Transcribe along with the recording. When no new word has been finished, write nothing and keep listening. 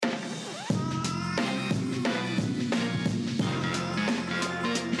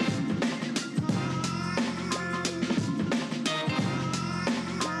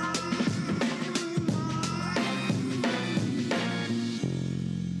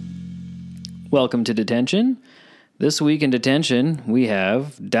Welcome to Detention. This week in Detention, we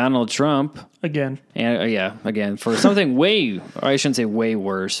have Donald Trump. Again. And again, for something or I shouldn't say way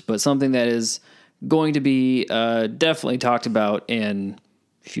worse, but something that is going to be definitely talked about in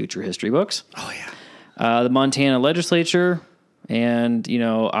future history books. Oh, yeah. The Montana legislature and,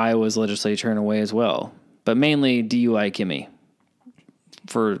 Iowa's legislature in a way as well. But mainly DUI Kimmy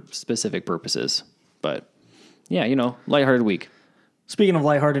for specific purposes. But, yeah, lighthearted week. Speaking of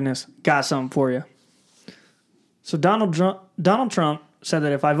lightheartedness, got something for you. So Donald Trump said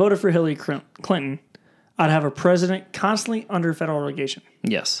that if I voted for Hillary Clinton, I'd have a president constantly under federal obligation.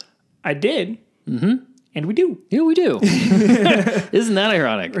 Yes. I did. Mm-hmm. And we do. Yeah, we do. Isn't that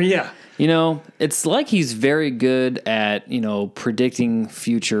ironic? Yeah. It's like he's very good at, predicting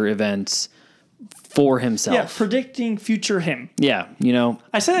future events for himself. Yeah, predicting future him. Yeah,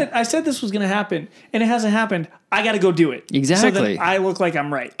 I said this was going to happen, and it hasn't happened. I got to go do it. Exactly. So that I look like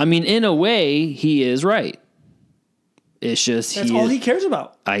I'm right. I mean, in a way, he is right. It's just that's all he cares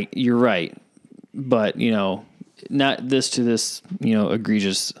about. You're right, but not this to this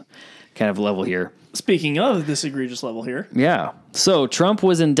egregious kind of level here. Speaking of this egregious level here, yeah. So Trump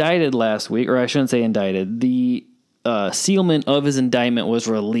was indicted last week, or I shouldn't say indicted. The sealment of his indictment was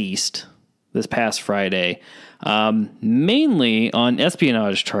released this past Friday, mainly on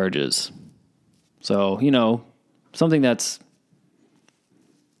espionage charges. So something that's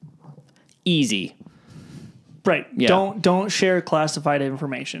easy. Right. Yeah. Don't share classified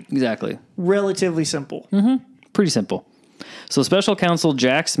information. Exactly. Relatively simple. Mm-hmm. Pretty simple. So special counsel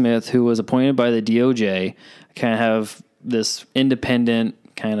Jack Smith, who was appointed by the DOJ, kind of have this independent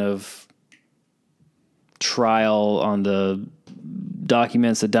kind of trial on the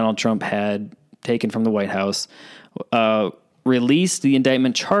documents that Donald Trump had taken from the White House, released the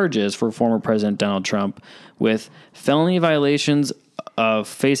indictment charges for former President Donald Trump with felony violations of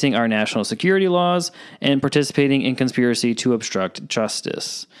facing our national security laws and participating in conspiracy to obstruct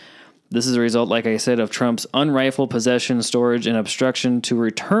justice. This is a result, like I said, of Trump's unrightful possession, storage, and obstruction to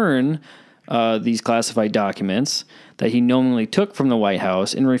return these classified documents that he knowingly took from the White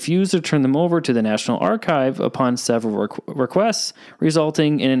House and refused to turn them over to the National Archive upon several requests,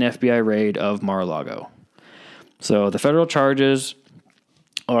 resulting in an FBI raid of Mar-a-Lago. So the federal charges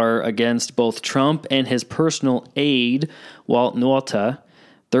are against both Trump and his personal aide, Walt Nauta.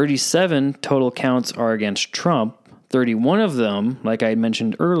 37 total counts are against Trump. 31 of them, like I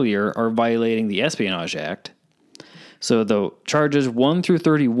mentioned earlier, are violating the Espionage Act. So the charges 1 through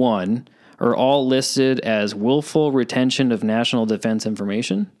 31 are all listed as willful retention of national defense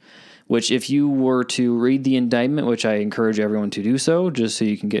information, which if you were to read the indictment, which I encourage everyone to do so, just so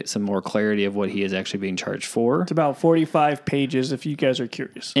you can get some more clarity of what he is actually being charged for. It's about 45 pages if you guys are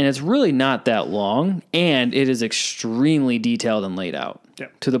curious. And it's really not that long, and it is extremely detailed and laid out. Yeah.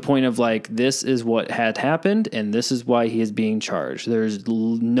 To the point of this is what had happened, and this is why he is being charged. There's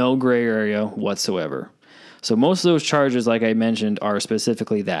no gray area whatsoever. So most of those charges, like I mentioned, are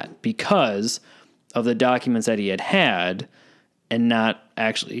specifically that because of the documents that he had and not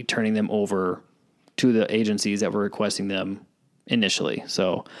actually turning them over to the agencies that were requesting them initially.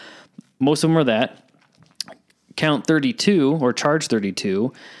 So most of them are that. Count 32, or charge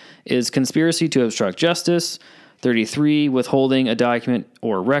 32, is conspiracy to obstruct justice. 33, withholding a document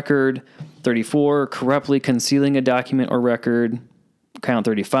or record. 34, corruptly concealing a document or record. Count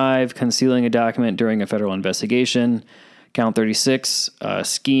 35, concealing a document during a federal investigation. Count 36,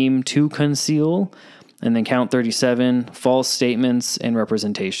 scheme to conceal. And then count 37, false statements and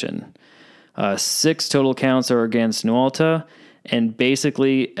representation. 6 total counts are against Nauta. And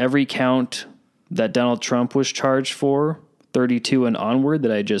basically every count that Donald Trump was charged for, 32 and onward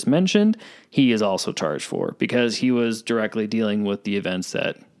that I just mentioned, he is also charged for because he was directly dealing with the events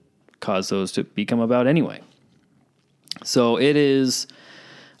that caused those to become about anyway. So it is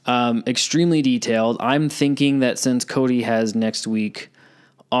extremely detailed. I'm thinking that since Cody has next week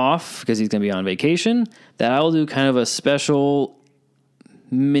off because he's going to be on vacation, that I'll do kind of a special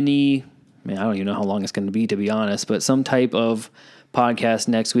mini, I don't even know how long it's going to be honest, but some type of podcast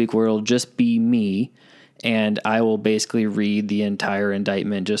next week where it'll just be me. And I will basically read the entire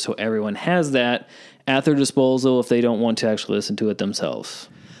indictment just so everyone has that at their disposal if they don't want to actually listen to it themselves.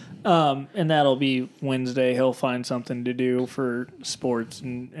 And that'll be Wednesday. He'll find something to do for sports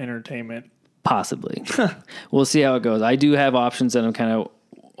and entertainment. Possibly. We'll see how it goes. I do have options that I'm kind of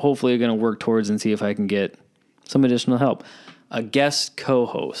hopefully going to work towards and see if I can get some additional help. A guest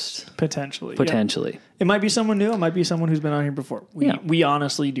co-host. Potentially. Yep. It might be someone new. It might be someone who's been on here before. We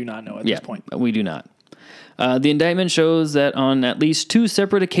honestly do not know at this point. We do not. The indictment shows that on at least 2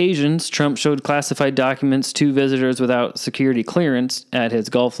 separate occasions, Trump showed classified documents to visitors without security clearance at his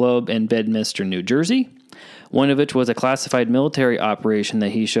golf club in Bedminster, New Jersey. One of which was a classified military operation that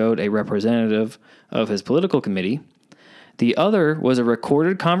he showed a representative of his political committee. The other was a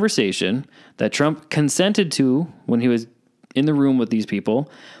recorded conversation that Trump consented to when he was in the room with these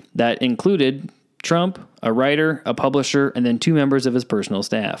people that included Trump, a writer, a publisher, and then 2 members of his personal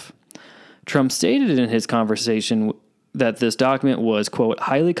staff. Trump stated in his conversation that this document was, quote,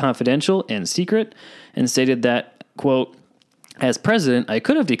 highly confidential and secret, and stated that, quote, as president, I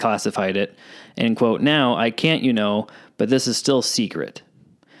could have declassified it, and, quote, now I can't, but this is still secret.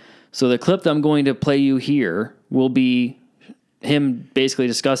 So the clip that I'm going to play you here will be him basically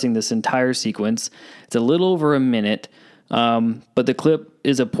discussing this entire sequence. It's a little over a minute, but the clip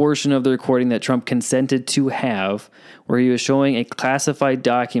is a portion of the recording that Trump consented to have, where he was showing a classified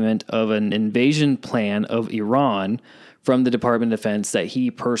document of an invasion plan of Iran from the Department of Defense that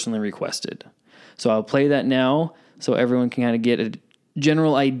he personally requested. So I'll play that now so everyone can kind of get a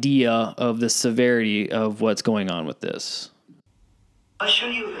general idea of the severity of what's going on with this. I'll show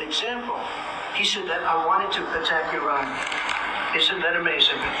you an example. He said that I wanted to attack Iran. Isn't that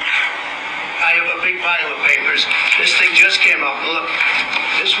amazing? I have a big pile of papers. This thing just came up. Look,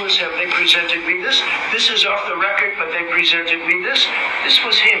 this was him. They presented me this. This is off the record, but they presented me this. This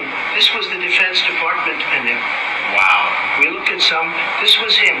was him. This was the Defense Department and him. Wow. We look at some. This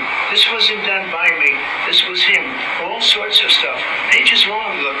was him. This wasn't done by me. This was him. All sorts of stuff. Pages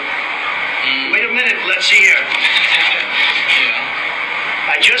long. Look. Wait a minute. Let's see here.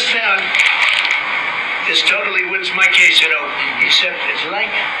 I just found. This totally wins my case, except it's like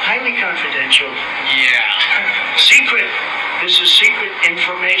highly confidential. Yeah. Secret. This is secret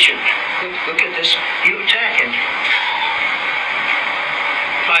information. Look at this. You attacking.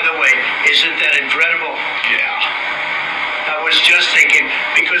 By the way, isn't that incredible? Yeah. I was just thinking,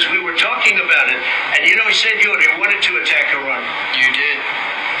 because we were talking about it, and he said you wanted to attack Iran. You did.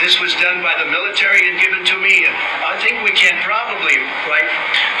 This was done by the military and given to me. I think we can probably, right?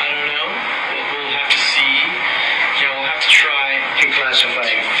 I don't know. We'll have to see. We'll have to try. Declassify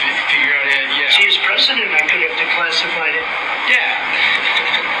it. Figure out it, yeah. See, as president, I could have declassified it. Yeah.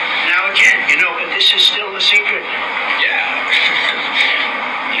 Now again, but this is still a secret. Yeah.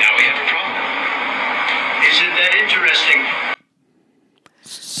 Now we have a problem. Isn't that interesting?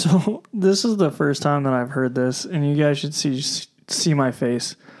 So this is the first time that I've heard this, and you guys should see my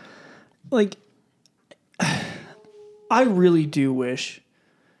face. Like, I really do wish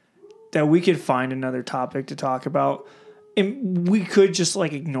that we could find another topic to talk about, and we could just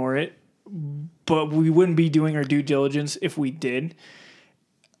ignore it, but we wouldn't be doing our due diligence if we did.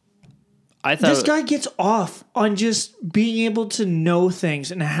 I thought this guy gets off on just being able to know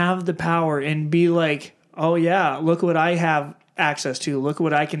things and have the power and be like, oh yeah, look what I have access to. Look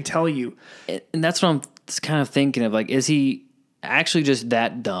what I can tell you. And that's what I'm kind of thinking of. Is he actually just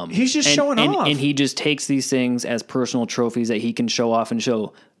that dumb? He's just showing off. And he just takes these things as personal trophies that he can show off and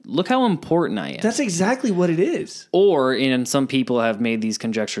show, look how important I am. That's exactly what it is. Or, and some people have made these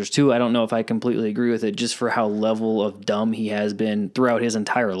conjectures too, I don't know if I completely agree with it, just for how level of dumb he has been throughout his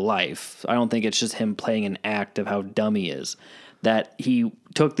entire life. I don't think it's just him playing an act of how dumb he is. That he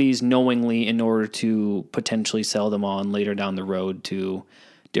took these knowingly in order to potentially sell them on later down the road to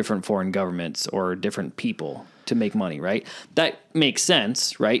different foreign governments or different people to make money, right? That makes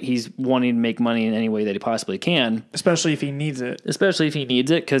sense, right? He's wanting to make money in any way that he possibly can. Especially if he needs it. Especially if he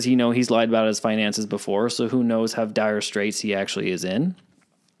needs it, because he's lied about his finances before, so who knows how dire straits he actually is in.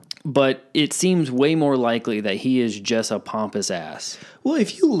 But it seems way more likely that he is just a pompous ass. Well,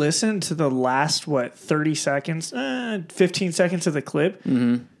 if you listen to the last, 30 seconds, 15 seconds of the clip,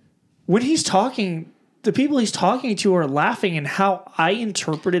 when he's talking, the people he's talking to are laughing, and how I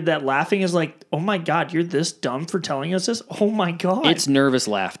interpreted that laughing is like, oh my God, you're this dumb for telling us this? Oh my God. It's nervous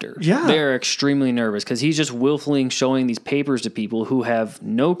laughter. Yeah. They're extremely nervous because he's just willfully showing these papers to people who have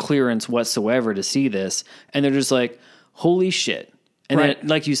no clearance whatsoever to see this, and they're just like, holy shit. And right. then,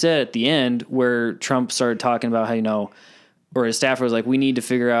 like you said, at the end, where Trump started talking about how, or his staffer was like, we need to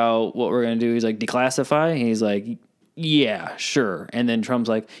figure out what we're going to do. He's like, declassify? And he's like, yeah, sure. And then Trump's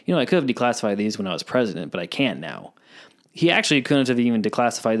like, I could have declassified these when I was president, but I can't now. He actually couldn't have even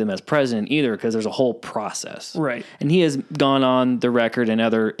declassified them as president either because there's a whole process. Right. And he has gone on the record in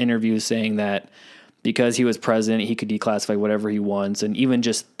other interviews saying that because he was president, he could declassify whatever he wants. And even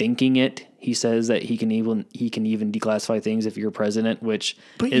just thinking it, he says that he can even declassify things if you're president, which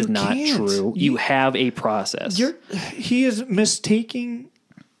is not true. You have a process. He is mistaking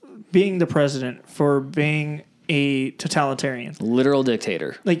being the president for being a totalitarian. Literal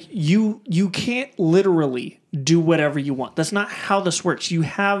dictator. Like you can't literally do whatever you want. That's not how this works. You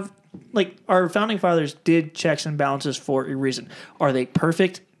have, like, our founding fathers did checks and balances for a reason. Are they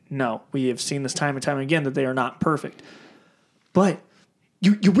perfect? No. We have seen this time and time again that they are not perfect. But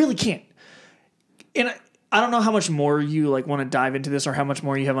you really can't. And I don't know how much more you like want to dive into this or how much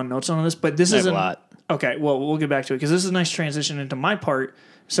more you have on notes on this, but this is a lot. Okay, well, we'll get back to it because this is a nice transition into my part.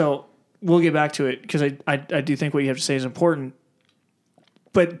 So we'll get back to it because I do think what you have to say is important.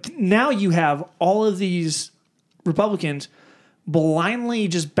 But now you have all of these Republicans blindly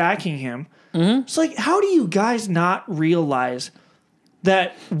just backing him. Mm-hmm. It's like, how do you guys not realize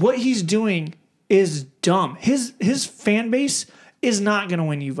that what he's doing is dumb? His fan base is not going to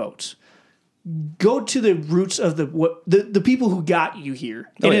win you votes. Go to the roots of the people who got you here.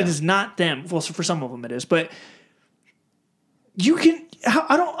 And it is not them. Well, for some of them it is. But you can...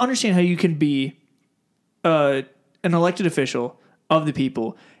 I don't understand how you can be an elected official of the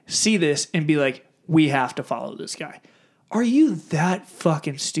people, see this, and be like, we have to follow this guy. Are you that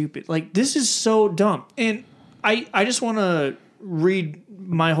fucking stupid? Like, this is so dumb. And I just want to read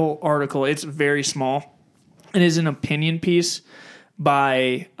my whole article. It's very small. It is an opinion piece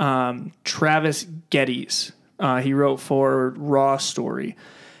by Travis Geddes. He wrote for Raw Story.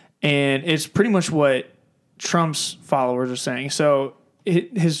 And it's pretty much what Trump's followers are saying. So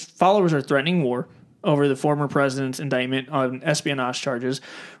his followers are threatening war over the former president's indictment on espionage charges.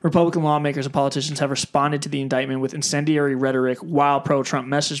 Republican lawmakers and politicians have responded to the indictment with incendiary rhetoric, while pro-Trump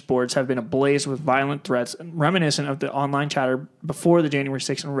message boards have been ablaze with violent threats reminiscent of the online chatter before the January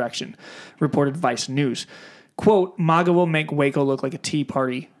 6th election, reported Vice News. Quote, MAGA will make Waco look like a tea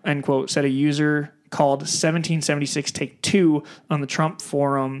party, end quote, said a user called 1776 Take 2 on the Trump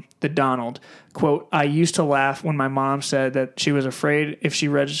forum, The Donald. Quote, I used to laugh when my mom said that she was afraid if she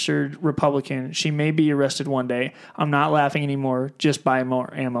registered Republican, she may be arrested one day. I'm not laughing anymore. Just buy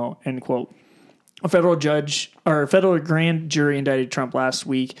more ammo, end quote. A federal grand jury indicted Trump last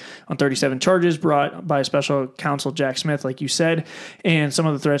week on 37 charges brought by special counsel Jack Smith, like you said, and some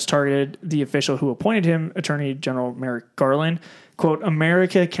of the threats targeted the official who appointed him, Attorney General Merrick Garland. Quote,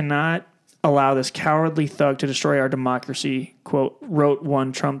 America cannot allow this cowardly thug to destroy our democracy, quote, wrote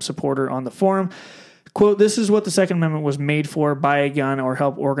one Trump supporter on the forum. Quote, this is what the Second Amendment was made for, buy a gun or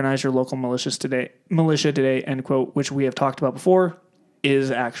help organize your local militia today, end quote, which we have talked about before,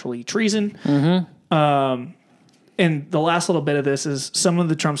 is actually treason. Mm-hmm. And the last little bit of this is some of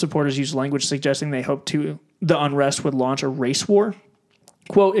the Trump supporters use language suggesting they hope the unrest would launch a race war.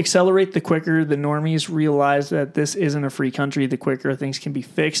 Quote, accelerate the quicker the normies realize that this isn't a free country, the quicker things can be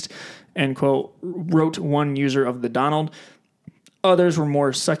fixed, end quote, wrote one user of the Donald. Others were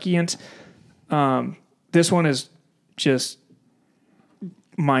more succulent. This one is just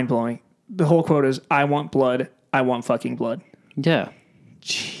mind-blowing. The whole quote is, I want blood, I want fucking blood. Yeah.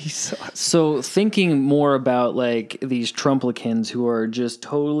 Jesus. So thinking more about like these Trumplicans who are just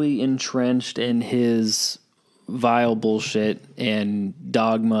totally entrenched in his vile bullshit and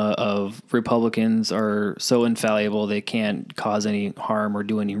dogma of Republicans are so infallible they can't cause any harm or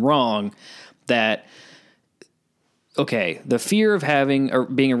do any wrong, that okay, the fear of having or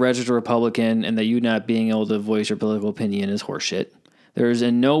being a registered Republican and that you not being able to voice your political opinion is horseshit. There's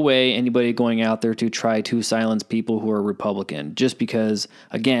in no way anybody going out there to try to silence people who are Republican, just because,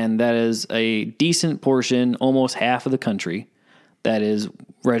 again, that is a decent portion, almost half of the country that is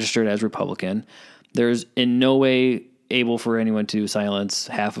registered as Republican. There's in no way able for anyone to silence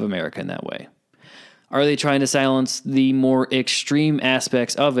half of America in that way. Are they trying to silence the more extreme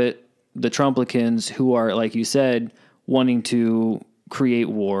aspects of it, the Trumplicans who are, like you said, wanting to create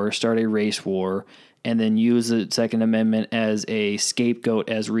war, start a race war, and then use the Second Amendment as a scapegoat,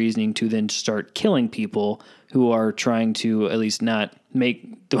 as reasoning to then start killing people who are trying to at least not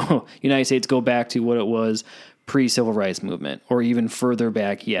make the United States go back to what it was pre-civil rights movement or even further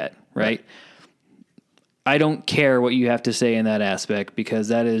back yet, right? I don't care what you have to say in that aspect because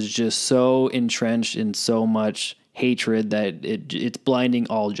that is just so entrenched in so much hatred that it's blinding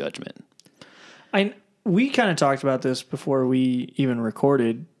all judgment. We kind of talked about this before we even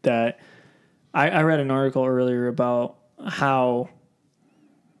recorded that I read an article earlier about how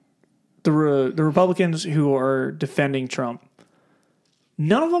the Republicans who are defending Trump,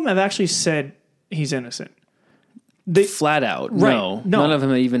 none of them have actually said he's innocent. They flat out, right, no. None of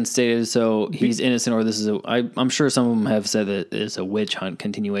them have even stated so he's innocent or this is I'm sure some of them have said that it's a witch hunt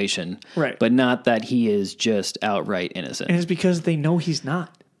continuation, right? But not that he is just outright innocent. And it's because they know he's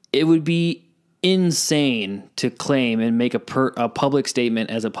not. It would be insane to claim and make a public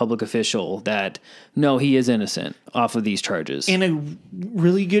statement as a public official that, no, he is innocent off of these charges. And a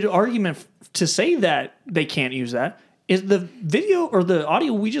really good argument to say that they can't use that is the video or the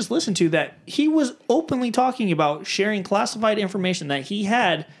audio we just listened to, that he was openly talking about sharing classified information that he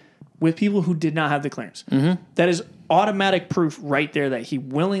had with people who did not have the clearance. Mm-hmm. That is automatic proof right there that he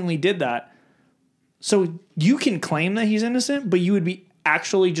willingly did that. So you can claim that he's innocent, but you would be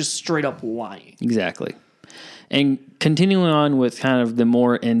actually just straight up lying. Exactly. And continuing on with kind of the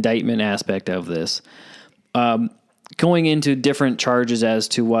more indictment aspect of this, going into different charges as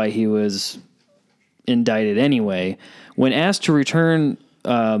to why he was indicted anyway, when asked to return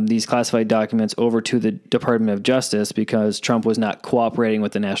these classified documents over to the Department of Justice because Trump was not cooperating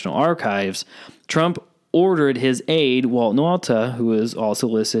with the National Archives, Trump ordered his aide, Walt Nauta, who is also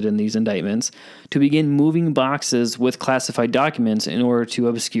listed in these indictments, to begin moving boxes with classified documents in order to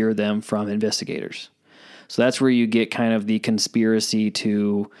obscure them from investigators. So that's where you get kind of the conspiracy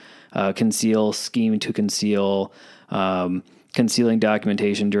to conceal, scheme to conceal, concealing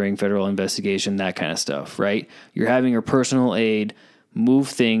documentation during federal investigation, that kind of stuff, right? You're having your personal aide move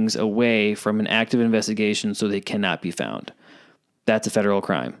things away from an active investigation so they cannot be found. That's a federal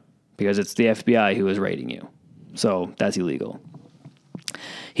crime because it's the FBI who is raiding you. So that's illegal.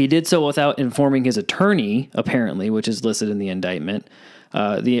 He did so without informing his attorney, apparently, which is listed in the indictment.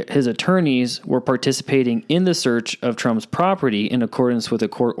 His attorneys were participating in the search of Trump's property in accordance with a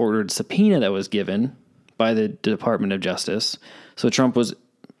court-ordered subpoena that was given by the Department of Justice. So Trump was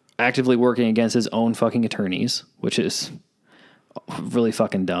actively working against his own fucking attorneys, which is really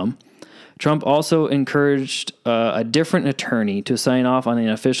fucking dumb. Trump also encouraged a different attorney to sign off on an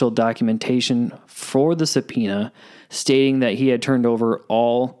official documentation for the subpoena, stating that he had turned over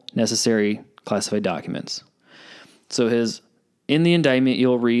all necessary classified documents. So in the indictment,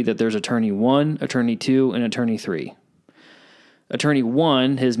 you'll read that there's attorney 1, attorney 2, and attorney 3. Attorney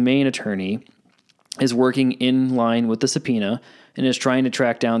 1, his main attorney, is working in line with the subpoena and is trying to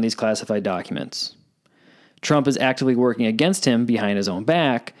track down these classified documents. Trump is actively working against him behind his own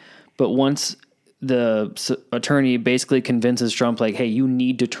back, but once the attorney basically convinces Trump, like, hey, you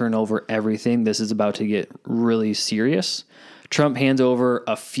need to turn over everything, this is about to get really serious, Trump hands over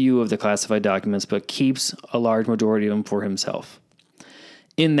a few of the classified documents, but keeps a large majority of them for himself.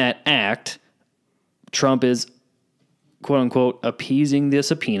 In that act, Trump is, quote-unquote, appeasing the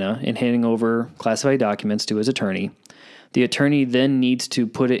subpoena and handing over classified documents to his attorney. The attorney then needs to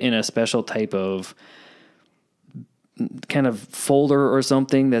put it in a special type of kind of folder or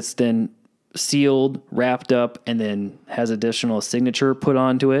something that's then sealed, wrapped up, and then has additional signature put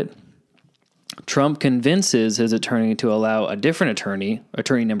onto it. Trump convinces his attorney to allow a different attorney,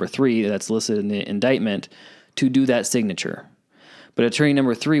 attorney number 3 that's listed in the indictment, to do that signature. But attorney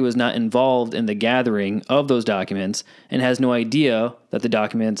number 3 was not involved in the gathering of those documents and has no idea that the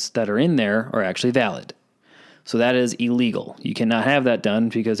documents that are in there are actually valid. So that is illegal. You cannot have that done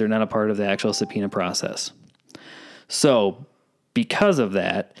because they're not a part of the actual subpoena process. So because of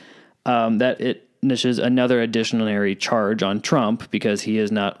that, that it initiates another additional charge on Trump because he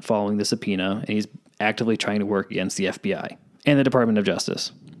is not following the subpoena and he's actively trying to work against the FBI and the Department of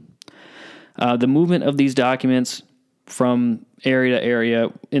Justice. The movement of these documents from area to area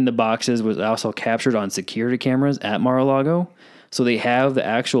in the boxes was also captured on security cameras at Mar-a-Lago. So they have the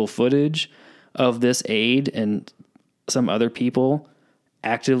actual footage of this aide and some other people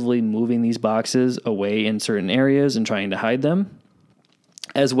actively moving these boxes away in certain areas and trying to hide them,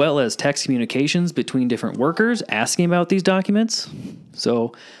 as well as text communications between different workers asking about these documents.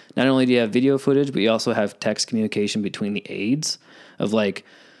 So not only do you have video footage, but you also have text communication between the aides of like,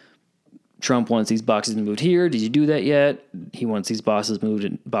 Trump wants these boxes moved here. Did you do that yet? He wants these boxes moved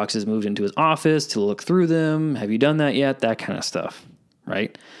into his office to look through them. Have you done that yet? That kind of stuff,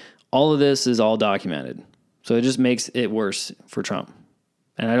 right? All of this is all documented. So it just makes it worse for Trump.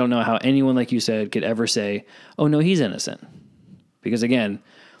 And I don't know how anyone, like you said, could ever say, oh, no, he's innocent. Because again,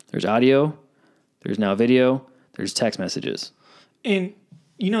 there's audio, there's now video, there's text messages. And,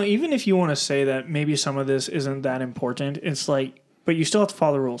 even if you want to say that maybe some of this isn't that important, it's like, but you still have to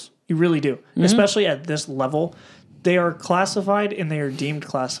follow the rules. You really do. Mm-hmm. Especially at this level. They are classified and they are deemed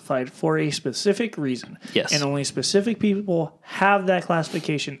classified for a specific reason. Yes. And only specific people have that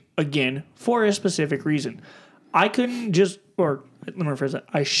classification, again, for a specific reason. I couldn't just, or let me rephrase that,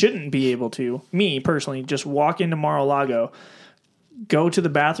 I shouldn't be able to, me personally, just walk into Mar-a-Lago, go to the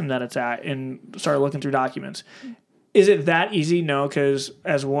bathroom that it's at, and start looking through documents. Is it that easy? No, because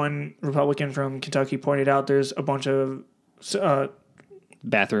as one Republican from Kentucky pointed out, there's a bunch of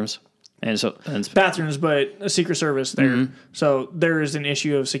bathrooms. And bathrooms, but a Secret Service there. So there is an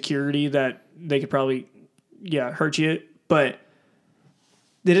issue of security that they could probably, hurt you. But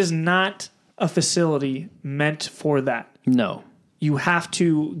it is not a facility meant for that. No. You have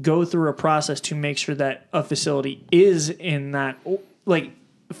to go through a process to make sure that a facility is in that, like,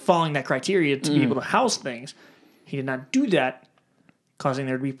 following that criteria to be able to house things. He did not do that, causing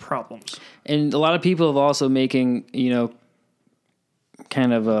there to be problems. And a lot of people have also making,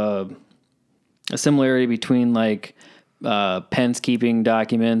 kind of a similarity between like Pence keeping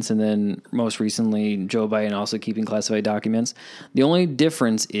documents and then most recently Joe Biden also keeping classified documents. The only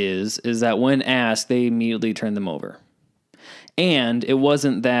difference is that when asked, they immediately turned them over. And it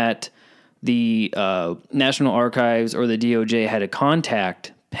wasn't that the National Archives or the DOJ had to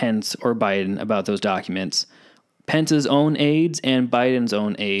contact Pence or Biden about those documents. Pence's own aides and Biden's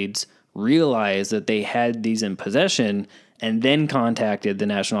own aides realized that they had these in possession and then contacted the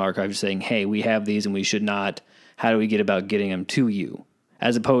National Archives saying, hey, we have these and we should not. How do we get about getting them to you?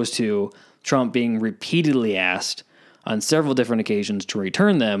 As opposed to Trump being repeatedly asked on several different occasions to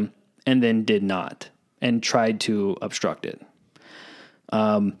return them and then did not and tried to obstruct it.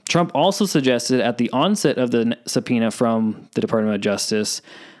 Trump also suggested at the onset of the subpoena from the Department of Justice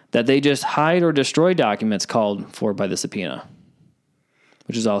that they just hide or destroy documents called for by the subpoena,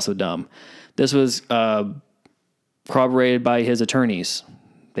 which is also dumb. This was corroborated by his attorneys.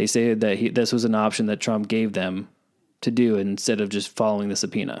 They say that this was an option that Trump gave them to do instead of just following the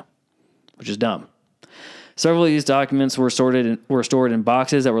subpoena, which is dumb. Several of these documents were stored in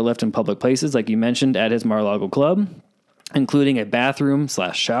boxes that were left in public places, like you mentioned, at his Mar-a-Lago club, including a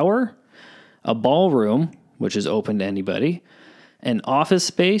bathroom/shower, a ballroom, which is open to anybody, an office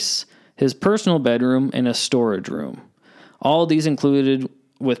space, his personal bedroom, and a storage room. All of these included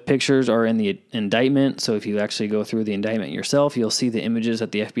with pictures are in the indictment, so if you actually go through the indictment yourself, you'll see the images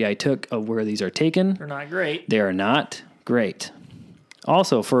that the FBI took of where these are taken. They're not great. They are not great.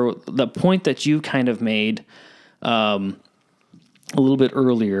 Also, for the point that you kind of made a little bit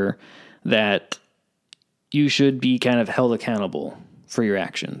earlier, that you should be kind of held accountable for your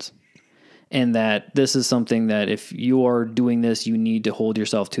actions. And that this is something that if you are doing this, you need to hold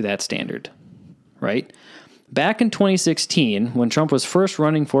yourself to that standard, right? Back in 2016, when Trump was first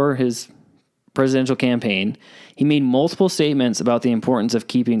running for his presidential campaign, he made multiple statements about the importance of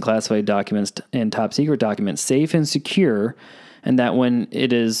keeping classified documents and top secret documents safe and secure, and that when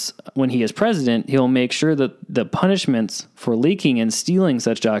he is president, he'll make sure that the punishments for leaking and stealing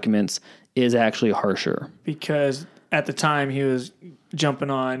such documents is actually harsher. Because at the time he was jumping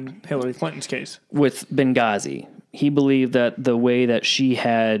on Hillary Clinton's case. With Benghazi, he believed that the way that she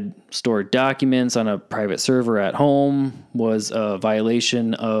had stored documents on a private server at home was a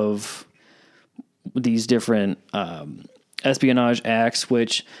violation of these different espionage acts,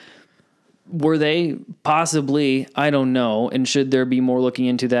 which were they possibly, I don't know. And should there be more looking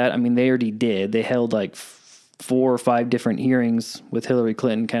into that? I mean, they already did. They held like 4 or 5 different hearings with Hillary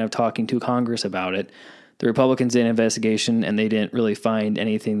Clinton kind of talking to Congress about it. The Republicans did an investigation, and they didn't really find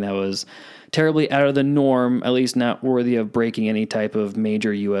anything that was terribly out of the norm, at least not worthy of breaking any type of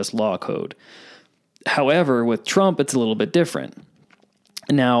major U.S. law code. However, with Trump, it's a little bit different.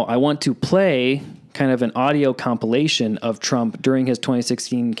 Now, I want to play kind of an audio compilation of Trump during his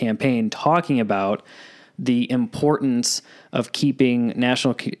 2016 campaign talking about the importance of keeping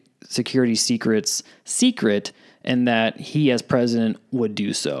national security secrets secret, and that he as president would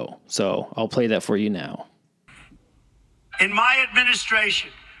do so. So I'll play that for you now. In my administration,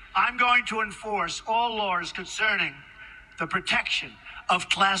 I'm going to enforce all laws concerning the protection of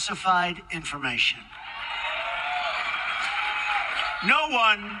classified information. No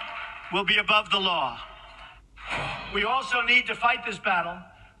one will be above the law. We also need to fight this battle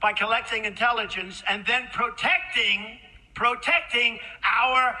by collecting intelligence and then protecting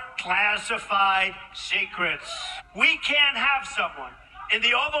our classified secrets. We can't have someone in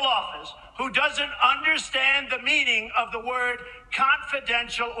the Oval Office who doesn't understand the meaning of the word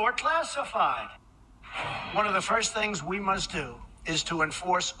confidential or classified. One of the first things we must do is to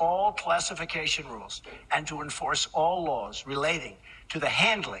enforce all classification rules and to enforce all laws relating to the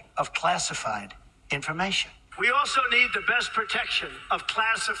handling of classified information. We also need the best protection of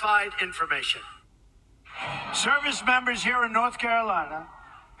classified information. Service members here in North Carolina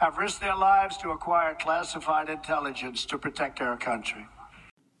have risked their lives to acquire classified intelligence to protect our country.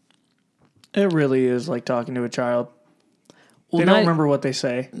 It really is like talking to a child. Well, they don't remember what they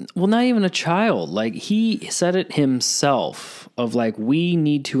say. Well, not even a child. Like, he said it himself of like, we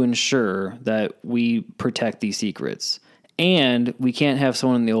need to ensure that we protect these secrets. And we can't have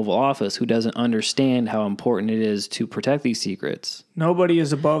someone in the Oval Office who doesn't understand how important it is to protect these secrets. Nobody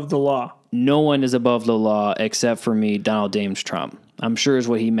is above the law. No one is above the law except for me, Donald James Trump. I'm sure is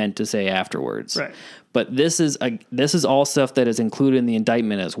what he meant to say afterwards. Right. But this is all stuff that is included in the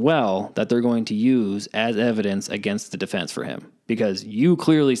indictment as well that they're going to use as evidence against the defense for him. Because you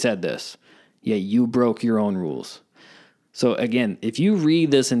clearly said this, yet you broke your own rules. So again, if you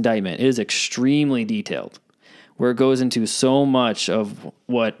read this indictment, it is extremely detailed, where it goes into so much of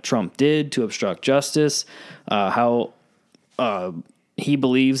what Trump did to obstruct justice, how he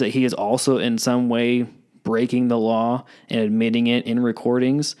believes that he is also in some way breaking the law and admitting it in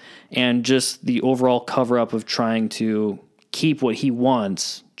recordings, and just the overall cover-up of trying to keep what he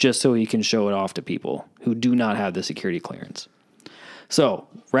wants just so he can show it off to people who do not have the security clearance. So,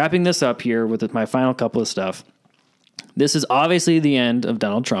 wrapping this up here with my final couple of stuff, this is obviously the end of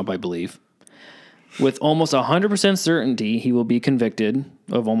Donald Trump, I believe. With almost 100% certainty, he will be convicted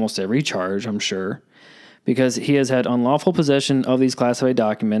of almost every charge, I'm sure, because he has had unlawful possession of these classified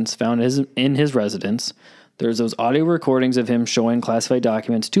documents found in his residence. There's those audio recordings of him showing classified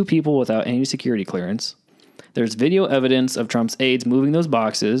documents to people without any security clearance. There's video evidence of Trump's aides moving those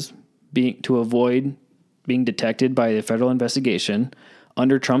boxes to avoid being detected by the federal investigation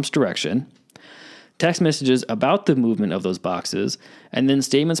under Trump's direction. Text messages about the movement of those boxes, and then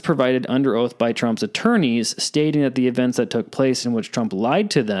statements provided under oath by Trump's attorneys stating that the events that took place in which Trump lied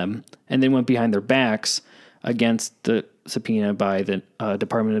to them and then went behind their backs against the subpoena by the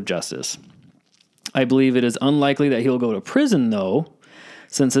Department of Justice. I believe it is unlikely that he'll go to prison, though,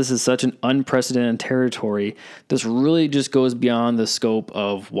 since this is such an unprecedented territory. This really just goes beyond the scope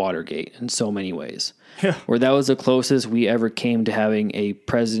of Watergate in so many ways, where that was the closest we ever came to having a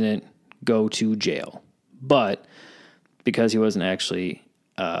president go to jail. But because he wasn't actually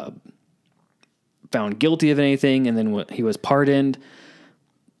found guilty of anything and then he was pardoned,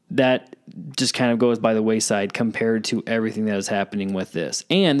 that just kind of goes by the wayside compared to everything that is happening with this.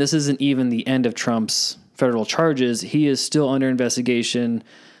 And this isn't even the end of Trump's federal charges. He is still under investigation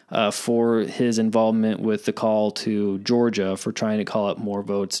for his involvement with the call to Georgia for trying to call up more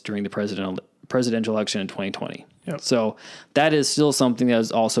votes during the presidential election in 2020. Yep. So that is still something that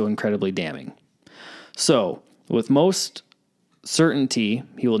is also incredibly damning. So with most certainty,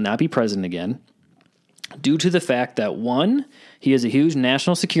 he will not be president again due to the fact that, one, he is a huge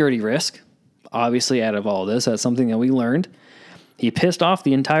national security risk. Obviously, out of all this, that's something that we learned. He pissed off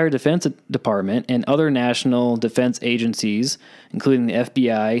the entire Defense Department and other national defense agencies, including the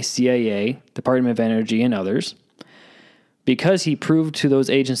FBI, CIA, Department of Energy, and others. Because he proved to those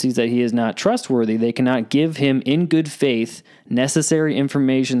agencies that he is not trustworthy, they cannot give him in good faith necessary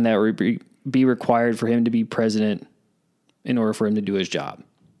information that would be required for him to be president in order for him to do his job.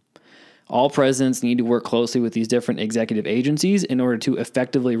 All presidents need to work closely with these different executive agencies in order to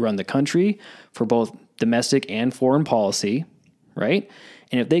effectively run the country for both domestic and foreign policy, right?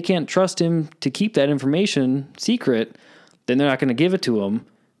 And if they can't trust him to keep that information secret, then they're not going to give it to him.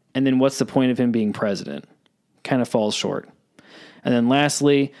 And then what's the point of him being president? Kind of falls short. And then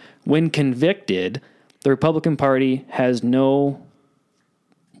lastly, when convicted, the Republican Party has no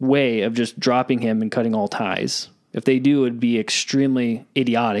way of just dropping him and cutting all ties. If they do, it would be extremely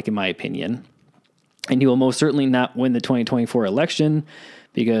idiotic, in my opinion. And he will most certainly not win the 2024 election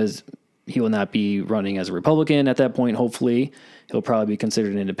because he will not be running as a Republican at that point, hopefully. He'll probably be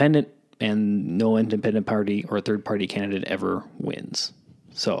considered an independent, and no independent party or third-party candidate ever wins.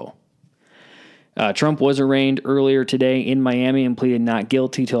 So Trump was arraigned earlier today in Miami and pleaded not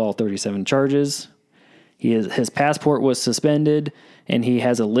guilty to all 37 charges. His passport was suspended, and he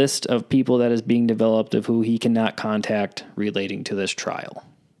has a list of people that is being developed of who he cannot contact relating to this trial.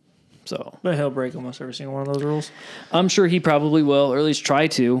 So, but he'll break almost every single one of those rules. I'm sure he probably will, or at least try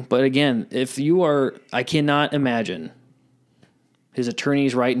to. But again, I cannot imagine his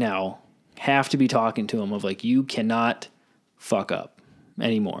attorneys right now have to be talking to him of like, you cannot fuck up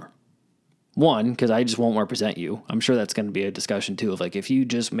anymore. One, because I just won't represent you. I'm sure that's going to be a discussion too of like, if you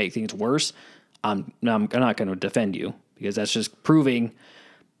just make things worse, I'm not going to defend you, because that's just proving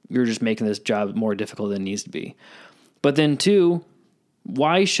you're just making this job more difficult than it needs to be. But then two,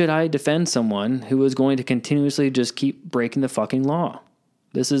 why should I defend someone who is going to continuously just keep breaking the fucking law?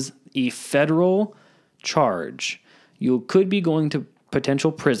 This is a federal charge. You could be going to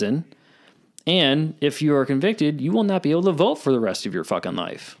potential prison, and if you are convicted, you will not be able to vote for the rest of your fucking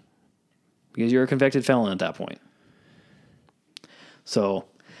life because you're a convicted felon at that point. So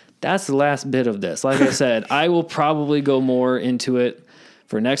that's the last bit of this. Like I said, I will probably go more into it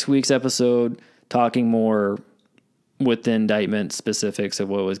for next week's episode, talking more with the indictment specifics of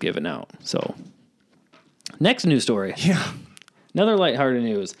what was given out. So Next news story. Yeah. Another lighthearted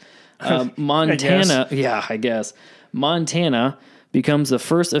news. Montana, I guess. Montana becomes the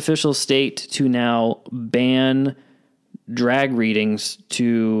first official state to now ban drag readings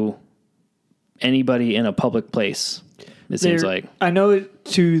to anybody in a public place. It seems like. I know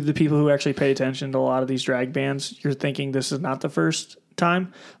to the people who actually pay attention to a lot of these drag bans, you're thinking this is not the first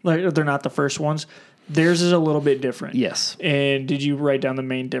time. Like, they're not the first ones. Theirs is a little bit different. Yes. And did you write down the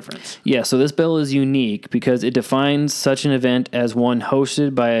main difference? Yeah, so this bill is unique because it defines such an event as one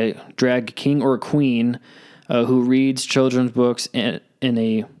hosted by a drag king or queen who reads children's books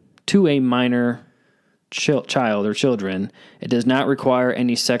to a minor child or children. It does not require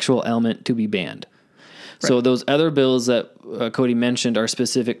any sexual element to be banned. Right. So those other bills that Cody mentioned are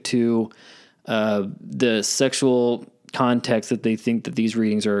specific to the sexual context that they think that these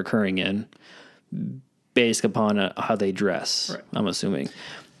readings are occurring in, based upon how they dress, right. I'm assuming.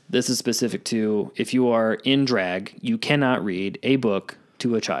 This is specific to, if you are in drag, you cannot read a book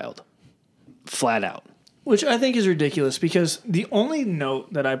to a child. Flat out. Which I think is ridiculous, because the only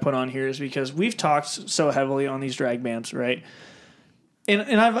note that I put on here is because we've talked so heavily on these drag bans, right?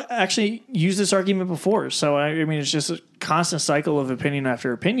 And I've actually used this argument before. So, I mean, it's just a constant cycle of opinion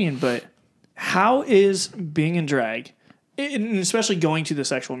after opinion. But how is being in drag, and especially going to the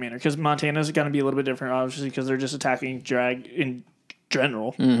sexual manner, because Montana's going to be a little bit different, obviously, because they're just attacking drag in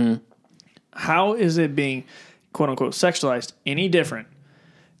general. Mm-hmm. How is it being, quote unquote, sexualized any different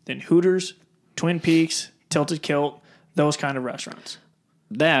than Hooters, Twin Peaks, Tilted Kilt, those kind of restaurants?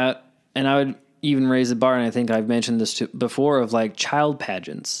 That, and I would even raise the bar, and I think I've mentioned this before, of like child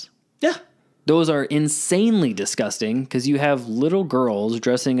pageants. Yeah. Those are insanely disgusting because you have little girls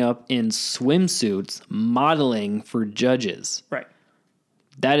dressing up in swimsuits modeling for judges. Right.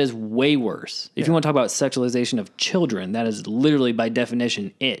 That is way worse. If you want to talk about sexualization of children, that is literally by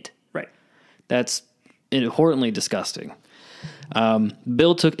definition it. Right. That's abhorrently disgusting.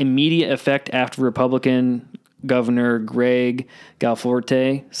 Bill took immediate effect after Republican Governor Greg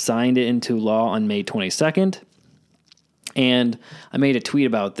Galforte signed it into law on May 22nd. And I made a tweet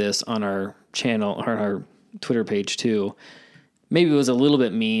about this on our channel, on our Twitter page too. Maybe it was a little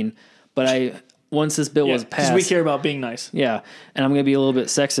bit mean, but once this bill was passed, because we care about being nice. Yeah, and I'm going to be a little bit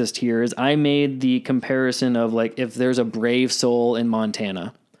sexist here. Is I made the comparison of like if there's a brave soul in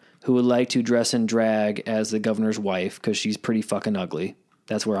Montana who would like to dress in drag as the governor's wife because she's pretty fucking ugly.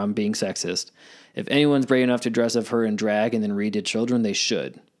 That's where I'm being sexist. If anyone's brave enough to dress up her in drag and then read to children, they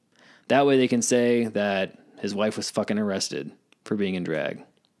should. That way they can say that his wife was fucking arrested for being in drag.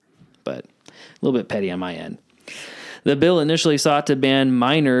 But a little bit petty on my end. The bill initially sought to ban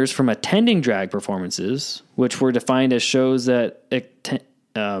minors from attending drag performances, which were defined as shows that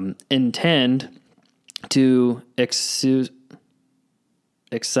intend to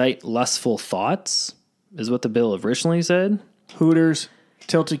excite lustful thoughts, is what the bill originally said. Hooters,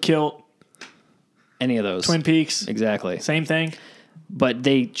 Tilted Kilt. Any of those. Twin Peaks. Exactly. Same thing. But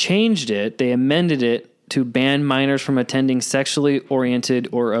they changed it. They amended it to ban minors from attending sexually oriented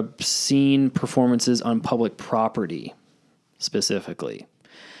or obscene performances on public property, specifically.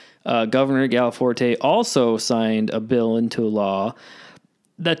 Governor Galforte also signed a bill into law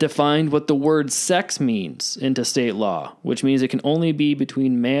that defined what the word sex means into state law, which means it can only be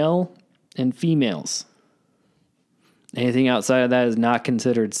between male and females. Anything outside of that is not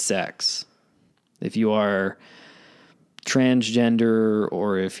considered sex. If you are transgender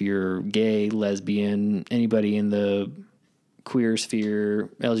or if you're gay, lesbian, anybody in the queer sphere,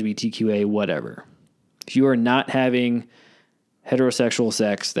 LGBTQA, whatever. If you are not having heterosexual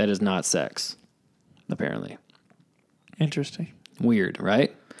sex, that is not sex, apparently. Interesting. Weird,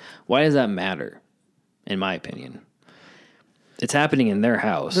 right? Why does that matter, in my opinion? It's happening in their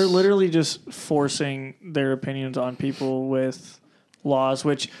house. They're literally just forcing their opinions on people with laws,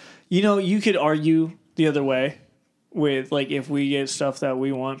 which, you know, you could argue the other way with, like, if we get stuff that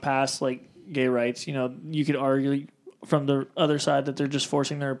we want passed, like gay rights, you know, you could argue from the other side that they're just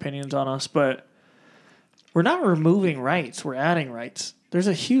forcing their opinions on us, but we're not removing rights. We're adding rights. There's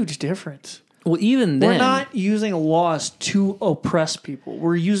a huge difference. Well, even then, we're not using laws to oppress people.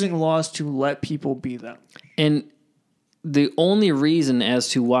 We're using laws to let people be them. And the only reason as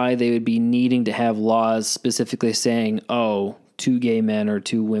to why they would be needing to have laws specifically saying, oh, 2 gay men or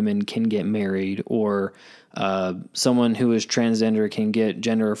 2 women can get married, or someone who is transgender can get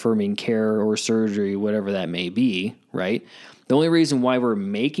gender-affirming care or surgery, whatever that may be, right? The only reason why we're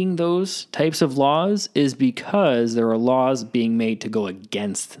making those types of laws is because there are laws being made to go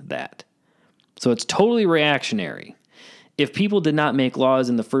against that. So it's totally reactionary. If people did not make laws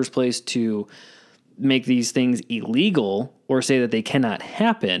in the first place to make these things illegal or say that they cannot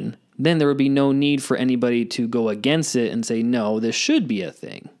happen, then there would be no need for anybody to go against it and say, no, this should be a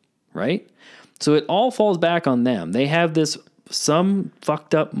thing, right? So it all falls back on them. They have some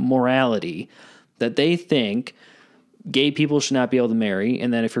fucked up morality that they think gay people should not be able to marry,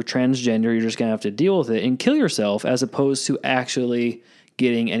 and that if you're transgender, you're just going to have to deal with it and kill yourself, as opposed to actually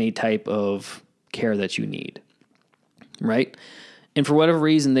getting any type of care that you need, right? And for whatever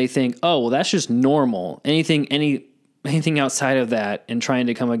reason, they think, oh, well, that's just normal. Anything outside of that and trying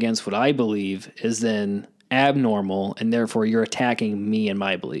to come against what I believe is then abnormal, and therefore you're attacking me and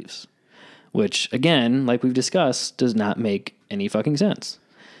my beliefs, which, again, like we've discussed, does not make any fucking sense.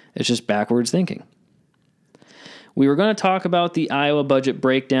 It's just backwards thinking. We were going to talk about the Iowa budget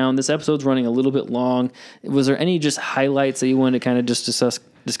breakdown. This episode's running a little bit long. Was there any just highlights that you wanted to kind of just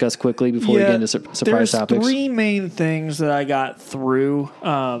discuss quickly before we get into surprise topics? There's three main things that I got through,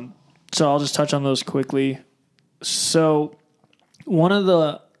 so I'll just touch on those quickly. So one of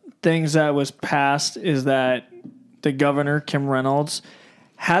the things that was passed is that the governor, Kim Reynolds,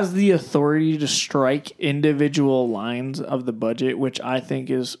 has the authority to strike individual lines of the budget, which I think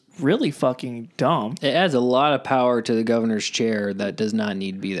is really fucking dumb. It adds a lot of power to the governor's chair that does not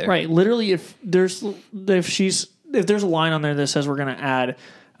need to be there. Right. Literally, if there's a line on there that says we're going to add,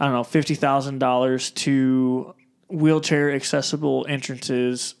 I don't know, $50,000 to wheelchair accessible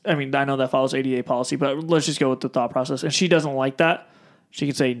entrances. I mean, I know that follows ADA policy, but let's just go with the thought process. And she doesn't like that. She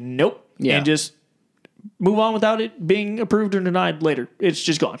can say nope and just move on without it being approved or denied later. It's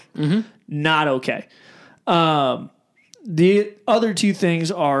just gone. Mm-hmm. Not okay. The other two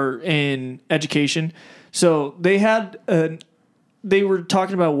things are in education. So they were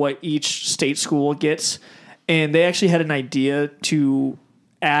talking about what each state school gets, and they actually had an idea to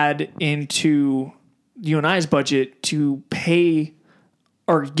add into UNI's budget to pay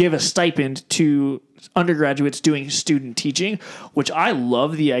or give a stipend to undergraduates doing student teaching, which I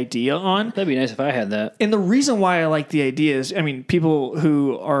love the idea on. That'd be nice if I had that. And the reason why I like the idea is, I mean, people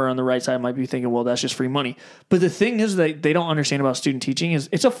who are on the right side might be thinking, well, that's just free money. But the thing is that they don't understand about student teaching is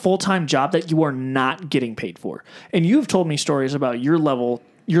it's a full-time job that you are not getting paid for. And you've told me stories about your level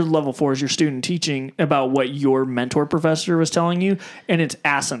 4 is your student teaching, about what your mentor professor was telling you, and it's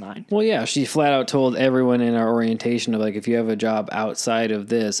asinine. Well, yeah, she flat out told everyone in our orientation of like, if you have a job outside of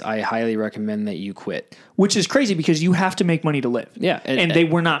this, I highly recommend that you quit. Which is crazy because you have to make money to live. Yeah. And they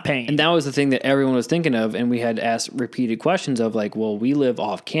were not paying. And that was the thing that everyone was thinking of, and we had asked repeated questions of like, well, we live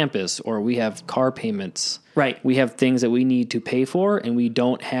off campus, or we have car payments. Right. We have things that we need to pay for, and we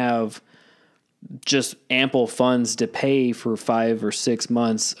don't have just ample funds to pay for 5 or 6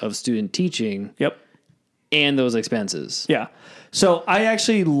 months of student teaching. Yep. And those expenses. Yeah. So I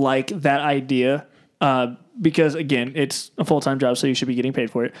actually like that idea because, again, it's a full-time job, so you should be getting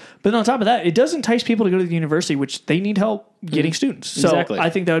paid for it. But on top of that, it does entice people to go to the university, which they need help getting students. So exactly. I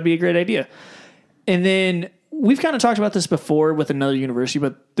think that would be a great idea. And then we've kind of talked about this before with another university,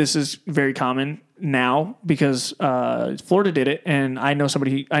 but this is very common now because Florida did it, and I know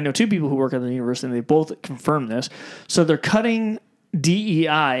two people who work at the university, and they both confirmed this. So they're cutting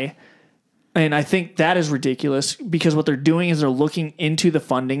DEI, and I think that is ridiculous because what they're doing is they're looking into the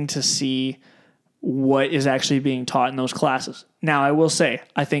funding to see what is actually being taught in those classes. Now, I will say,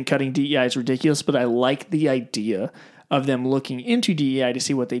 I think cutting DEI is ridiculous, but I like the idea of them looking into DEI to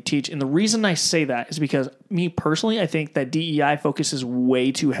see what they teach. And the reason I say that is because me personally, I think that DEI focuses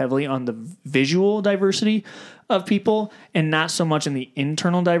way too heavily on the visual diversity of people and not so much in the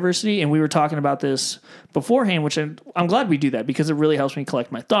internal diversity. And we were talking about this beforehand, which I'm glad we do that because it really helps me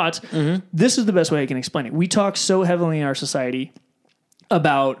collect my thoughts. Mm-hmm. This is the best way I can explain it. We talk so heavily in our society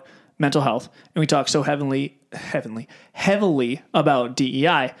about mental health, and we talk so heavily about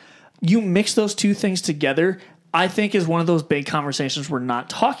DEI. You mix those two things together, I think is one of those big conversations we're not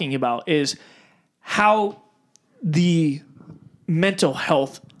talking about is how the mental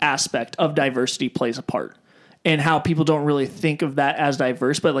health aspect of diversity plays a part and how people don't really think of that as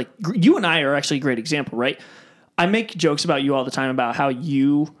diverse. But like you and I are actually a great example, right? I make jokes about you all the time about how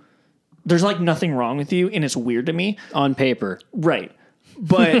there's like nothing wrong with you and it's weird to me. On paper. Right.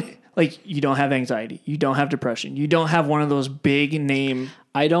 But like you don't have anxiety. You don't have depression. You don't have one of those big name.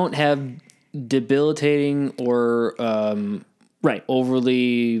 I don't have debilitating or right,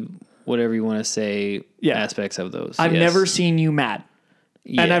 overly whatever you want to say aspects of those. I've never seen you mad.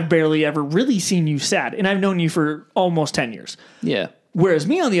 Yeah. And I've barely ever really seen you sad. And I've known you for almost 10 years. Yeah. Whereas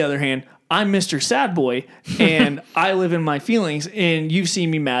me, on the other hand, I'm Mr. Sad Boy and I live in my feelings, and you've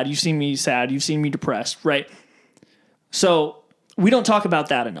seen me mad, you've seen me sad, you've seen me depressed, right? So we don't talk about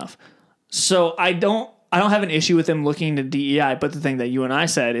that enough. So I don't have an issue with them looking into DEI, but the thing that you and I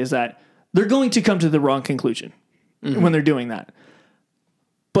said is that they're going to come to the wrong conclusion when they're doing that.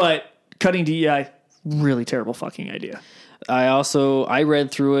 But cutting DEI, really terrible fucking idea. I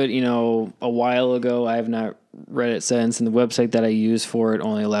read through it, a while ago. I have not read it since, and the website that I use for it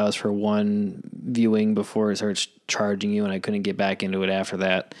only allows for one viewing before it starts charging you, and I couldn't get back into it after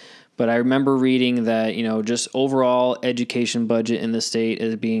that. But I remember reading that, just overall education budget in the state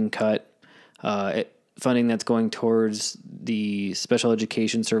is being cut. Funding that's going towards the special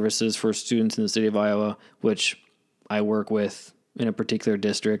education services for students in the state of Iowa, which I work with in a particular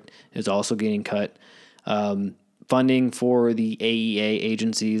district, is also getting cut. Funding for the AEA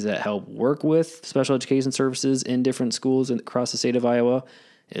agencies that help work with special education services in different schools across the state of Iowa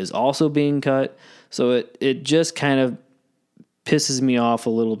is also being cut. So it just kind of pisses me off a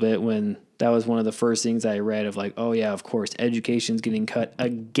little bit when that was one of the first things I read of like, oh yeah, of course, education's getting cut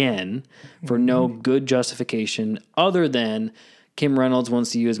again for no good justification other than Kim Reynolds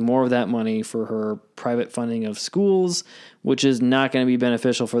wants to use more of that money for her private funding of schools, which is not going to be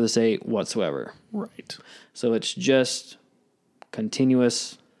beneficial for the state whatsoever. Right. So it's just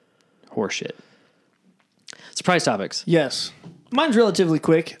continuous horseshit. Surprise topics. Yes. Mine's relatively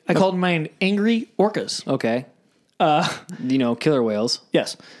quick. I called mine Angry Orcas. Okay. Killer whales.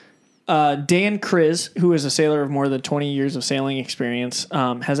 Yes. Dan Kriz, who is a sailor of more than 20 years of sailing experience,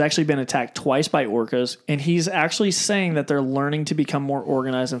 has actually been attacked twice by orcas, and he's actually saying that they're learning to become more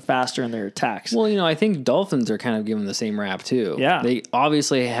organized and faster in their attacks. Well, I think dolphins are kind of given the same rap, too. Yeah. They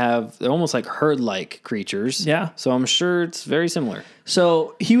obviously they're almost like herd-like creatures. Yeah. So I'm sure it's very similar.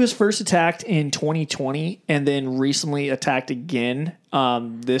 So he was first attacked in 2020 and then recently attacked again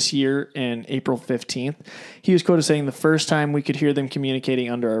this year in April 15th. He was quoted saying, "The first time we could hear them communicating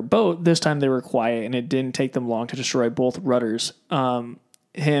under our boat, this time they were quiet and it didn't take them long to destroy both rudders." Him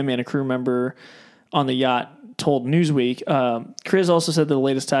and a crew member on the yacht told Newsweek. Chris also said that the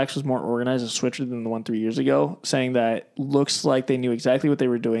latest attack was more organized and swifter than the one 3 years ago, saying that looks like they knew exactly what they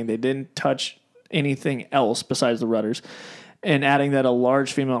were doing. They didn't touch anything else besides the rudders. And adding that a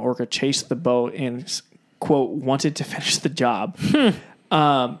large female orca chased the boat and, quote, wanted to finish the job.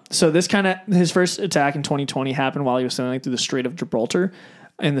 So his first attack in 2020 happened while he was sailing through the Strait of Gibraltar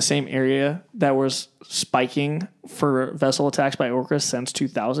in the same area that was spiking for vessel attacks by orcas since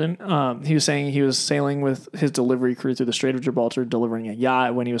 2000. He was saying he was sailing with his delivery crew through the Strait of Gibraltar, delivering a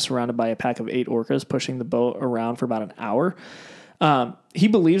yacht when he was surrounded by a pack of 8 orcas, pushing the boat around for about an hour. He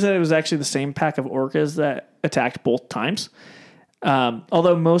believes that it was actually the same pack of orcas that attacked both times.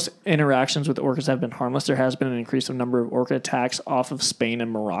 Although most interactions with orcas have been harmless, there has been an increase of number of orca attacks off of Spain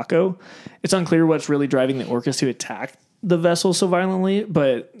and Morocco. It's unclear what's really driving the orcas to attack the vessel so violently,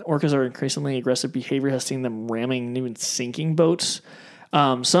 but orcas are increasingly aggressive behavior has seen them ramming and even sinking boats.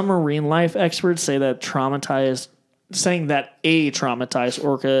 Some marine life experts say that a traumatized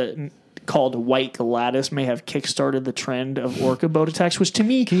orca called White Gladys may have kickstarted the trend of orca boat attacks, which to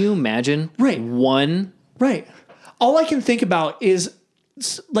me... Can you imagine? Right. One? Right. All I can think about is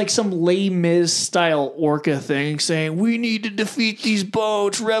like some Les Mis style orca thing saying, we need to defeat these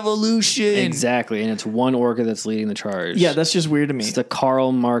boats, revolution. Exactly, and it's one orca that's leading the charge. Yeah, that's just weird to me. It's the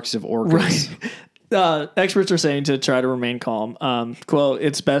Karl Marx of orcas. Right. Experts are saying to try to remain calm. Quote,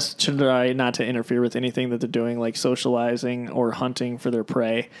 it's best to try not to interfere with anything that they're doing, like socializing or hunting for their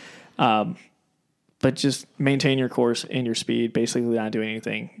prey. But just maintain your course and your speed, basically not doing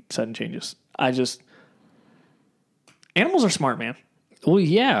anything, sudden changes. Animals are smart, man. Well,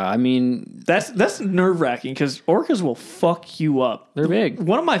 yeah, I mean... That's nerve-wracking because orcas will fuck you up. They're big.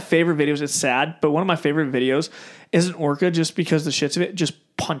 One of my favorite videos, it's sad, but one of my favorite videos is an orca just because the shits of it just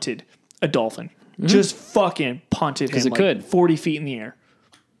punted a dolphin. Mm-hmm. Just fucking punted him it could. 40 feet in the air.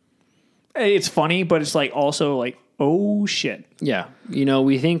 It's funny, but it's like also like, oh shit. Yeah.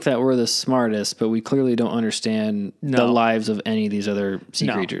 We think that we're the smartest, but we clearly don't understand the lives of any of these other sea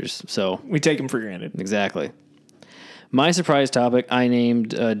creatures. So we take them for granted. Exactly. My surprise topic, I named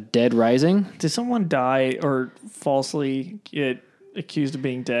Dead Rising. Did someone die or falsely get accused of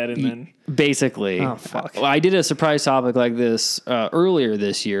being dead and then... Basically. Oh, fuck. I did a surprise topic like this earlier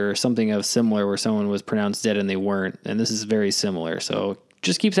this year, something of similar where someone was pronounced dead and they weren't. And this is very similar. So it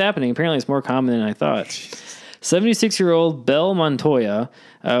just keeps happening. Apparently it's more common than I thought. 76-year-old Belle Montoya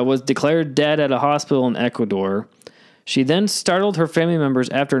was declared dead at a hospital in Ecuador. She then startled her family members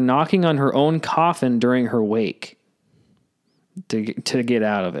after knocking on her own coffin during her wake to get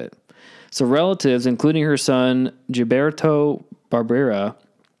out of it. So relatives, including her son, Gilberto Barbera,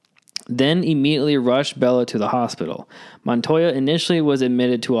 then immediately rushed Bella to the hospital. Montoya initially was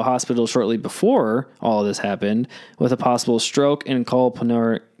admitted to a hospital shortly before all of this happened with a possible stroke and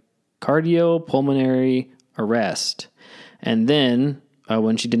cardiopulmonary arrest. And then,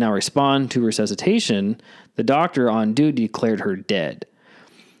 when she did not respond to resuscitation, the doctor on duty declared her dead.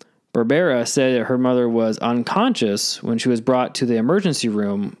 Barbera said that her mother was unconscious when she was brought to the emergency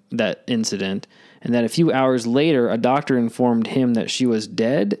room that incident, and that a few hours later, a doctor informed him that she was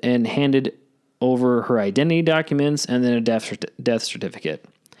dead and handed over her identity documents and then a death certificate.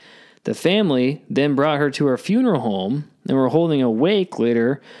 The family then brought her to her funeral home and were holding a wake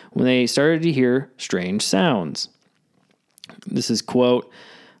later when they started to hear strange sounds. This is, quote,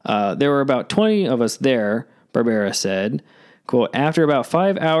 there were about 20 of us there, Barbera said. Quote, after about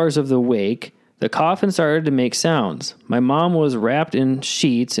 5 hours of the wake, the coffin started to make sounds. My mom was wrapped in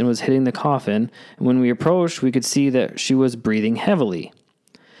sheets and was hitting the coffin, and when we approached, we could see that she was breathing heavily.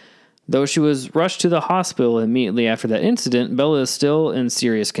 Though she was rushed to the hospital immediately after that incident, Bella is still in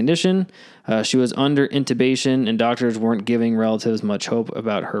serious condition. She was under intubation, and doctors weren't giving relatives much hope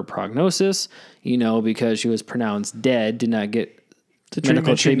about her prognosis, because she was pronounced dead, did not get the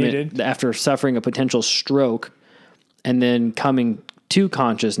medical treatment after suffering a potential stroke, and then coming to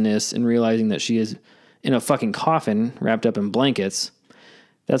consciousness and realizing that she is in a fucking coffin wrapped up in blankets.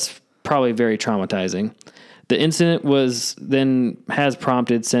 That's probably very traumatizing. The incident has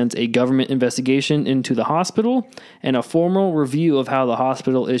prompted since a government investigation into the hospital and a formal review of how the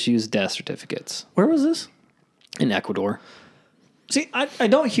hospital issues death certificates. Where was this? In Ecuador. See, I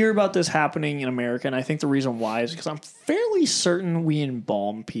don't hear about this happening in America, and I think the reason why is because I'm fairly certain we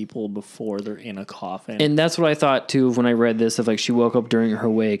embalm people before they're in a coffin. And that's what I thought, too, when I read this, of like she woke up during her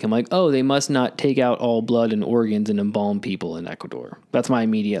wake. I'm like, oh, they must not take out all blood and organs and embalm people in Ecuador. That's my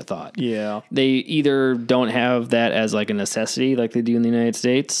immediate thought. Yeah. They either don't have that as like a necessity like they do in the United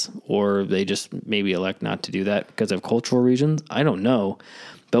States, or they just maybe elect not to do that because of cultural reasons. I don't know.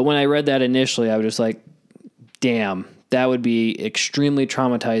 But when I read that initially, I was just like, damn. That would be extremely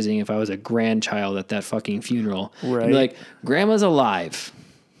traumatizing if I was a grandchild at that fucking funeral. Right. I'd be like, grandma's alive.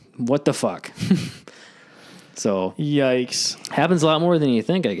 What the fuck? So. Yikes. Happens a lot more than you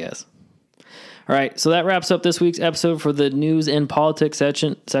think, I guess. All right. So that wraps up this week's episode for the news and politics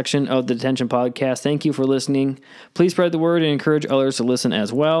section of the Detention Podcast. Thank you for listening. Please spread the word and encourage others to listen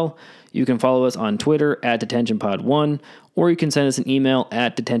as well. You can follow us on Twitter at DetentionPod1, or you can send us an email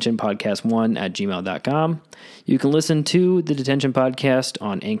at detentionpodcast1@gmail.com. You can listen to the Detention Podcast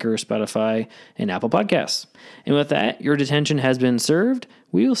on Anchor, Spotify, and Apple Podcasts. And with that, your detention has been served.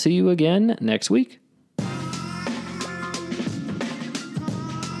 We will see you again next week.